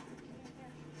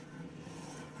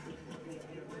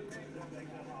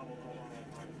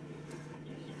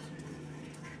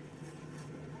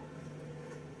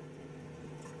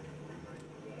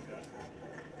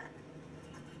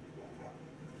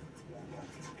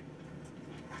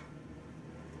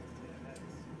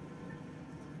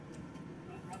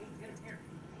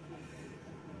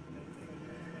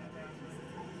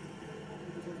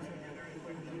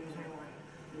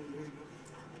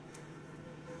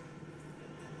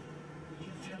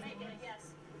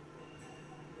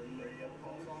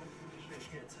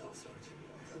 can't tell, Sarge.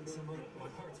 Some of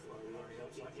my heart's fucking already up,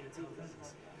 so I can't tell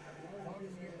physics. As long as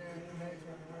you get there, the medics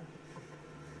are on.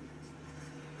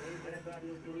 Head back to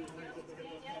the room. Let's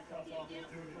get the cuff off. Do it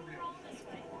for real.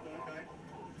 Okay?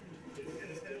 Get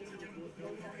his head to him.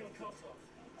 Don't get the cuffs off.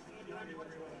 Give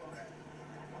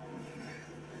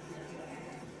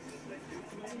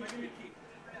me a key.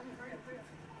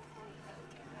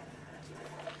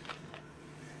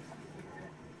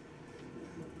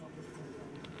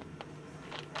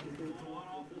 One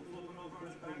off, we'll flip it over on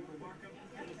his back, we'll mark him,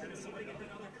 and if somebody get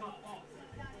that other cuff off,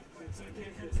 so he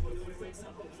can't hit us when he wakes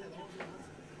up. Tilt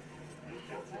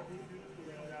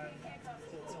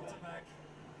it back.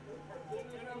 Get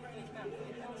it over in his mouth, get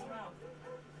it over his mouth.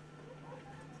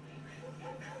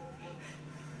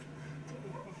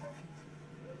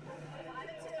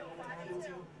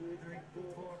 Two, three,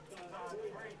 four, five,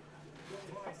 break.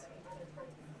 Twice.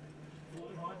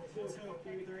 1, 2,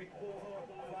 3, 4,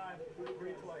 5,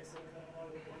 breathe twice.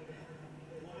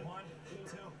 1,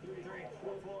 2, 3,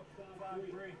 4, 5,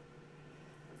 breathe. 1,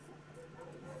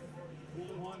 2,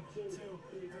 3,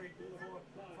 4,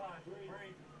 5, breathe.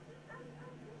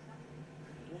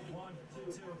 1,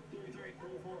 2, 3,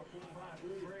 4, 5,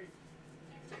 breathe.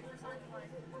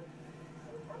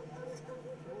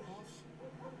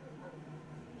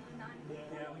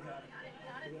 Yeah, we got it.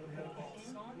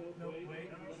 No, wait.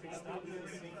 Stop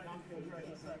this.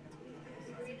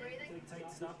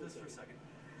 Stop this for a second.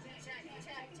 Check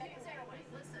his airways.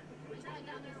 Listen. Lie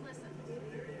down there and listen. There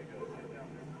you go. Lie down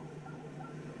there.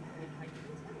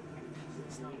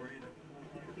 Stop breathing.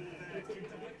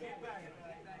 Keep bagging.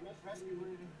 Rescue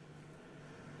breathing.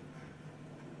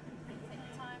 Take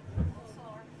your time. A little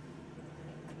slower.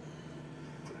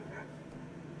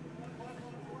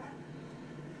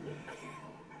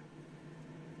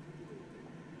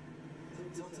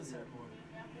 Tilt his head more.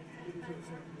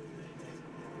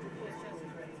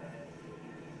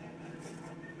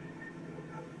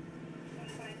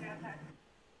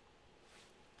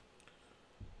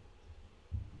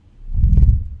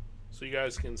 So you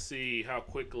guys can see how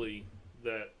quickly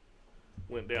that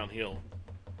went downhill.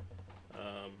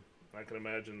 I can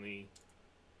imagine the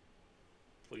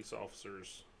police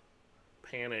officers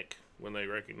panic when they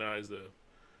recognize the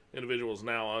individual is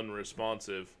now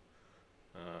unresponsive,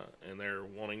 and they're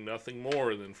wanting nothing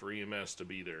more than for EMS to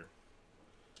be there.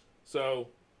 So,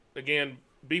 again,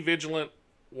 be vigilant,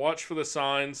 watch for the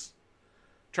signs,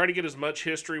 try to get as much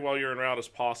history while you're en route as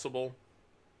possible.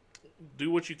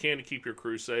 Do what you can to keep your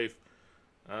crew safe.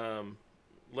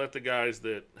 Let the guys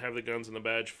that have the guns and the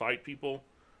badge fight people,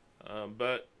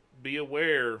 but be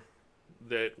aware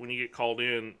that when you get called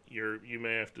in, you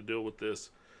may have to deal with this.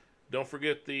 Don't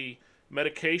forget the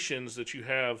medications that you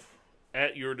have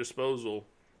at your disposal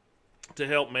to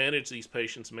help manage these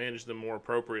patients, manage them more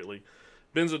appropriately.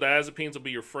 Benzodiazepines will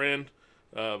be your friend.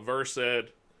 Versed,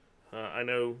 I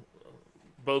know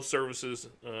both services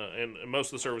and most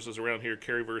of the services around here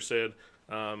carry Versed.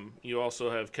 You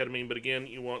also have ketamine, but again,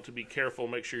 you want to be careful.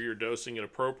 Make sure you're dosing it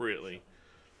appropriately.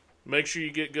 Make sure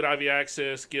you get good IV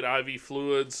access, get IV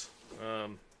fluids,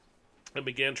 and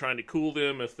begin trying to cool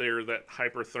them if they're that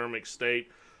hyperthermic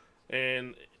state.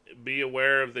 And be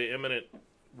aware of the imminent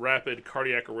rapid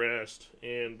cardiac arrest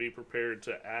and be prepared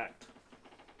to act.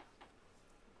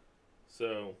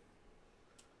 So,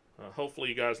 hopefully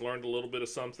you guys learned a little bit of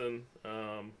something.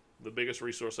 The biggest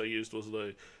resource I used was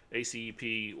the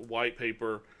ACEP white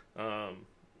paper, a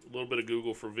little bit of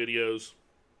Google for videos,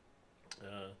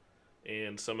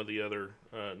 and some of the other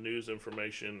news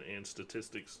information and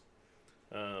statistics.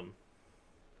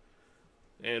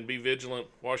 And be vigilant,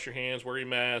 wash your hands, wear your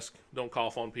mask, don't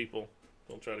cough on people,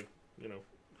 don't try to,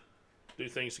 do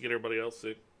things to get everybody else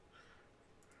sick.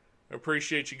 I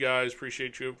appreciate you guys,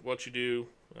 appreciate you what you do.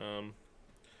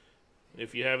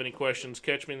 If you have any questions,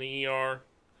 catch me in the ER,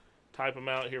 type them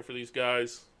out here for these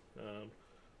guys.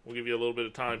 We'll give you a little bit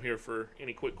of time here for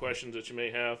any quick questions that you may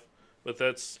have. But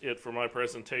that's it for my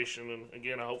presentation. And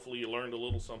again, hopefully you learned a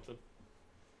little something.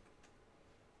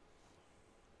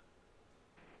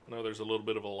 I know there's a little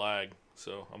bit of a lag,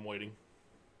 so I'm waiting.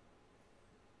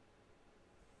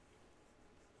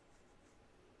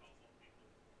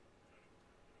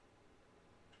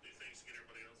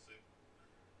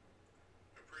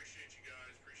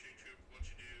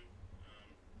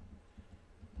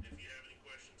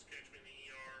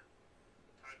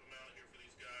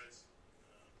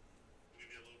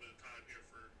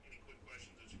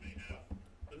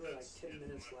 We were like 10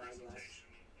 minutes lag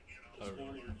last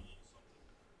morning.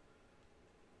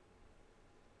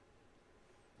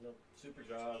 Nope. Super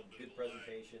job. Good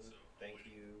presentation. Thank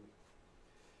you.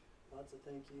 Lots of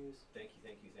thank yous. Thank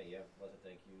you. Yeah, lots of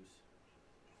thank yous.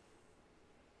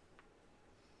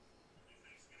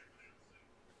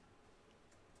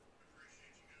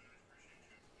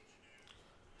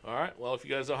 All right. Well, if you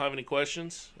guys don't have any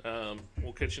questions,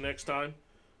 we'll catch you next time.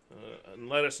 And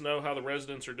let us know how the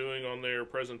residents are doing on their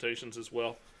presentations as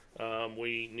well.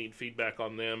 We need feedback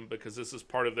on them because this is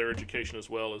part of their education as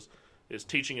well is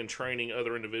teaching and training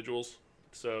other individuals.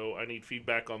 So I need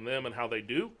feedback on them and how they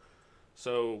do.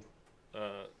 So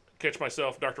catch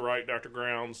myself, Dr. Wright, Dr.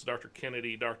 Grounds, Dr.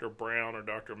 Kennedy, Dr. Brown, or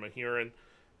Dr. Mahiran.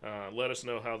 Let us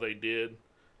know how they did.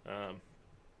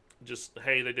 Just,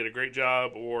 hey, they did a great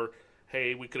job, or,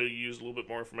 hey, we could have used a little bit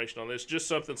more information on this. Just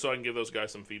something so I can give those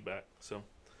guys some feedback. So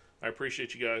I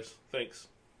appreciate you guys. Thanks.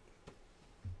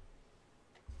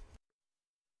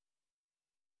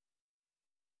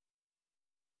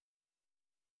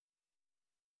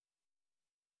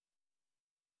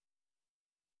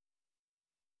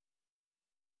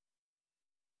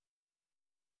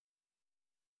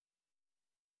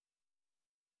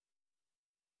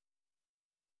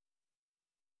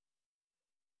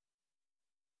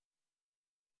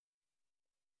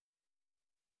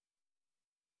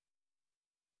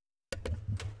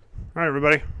 All right,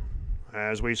 everybody.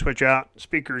 As we switch out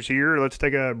speakers here, let's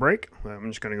take a break. I'm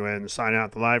just going to go ahead and sign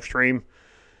out the live stream.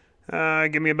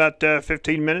 Give me about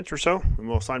 15 minutes or so, and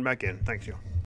we'll sign back in. Thanks, you.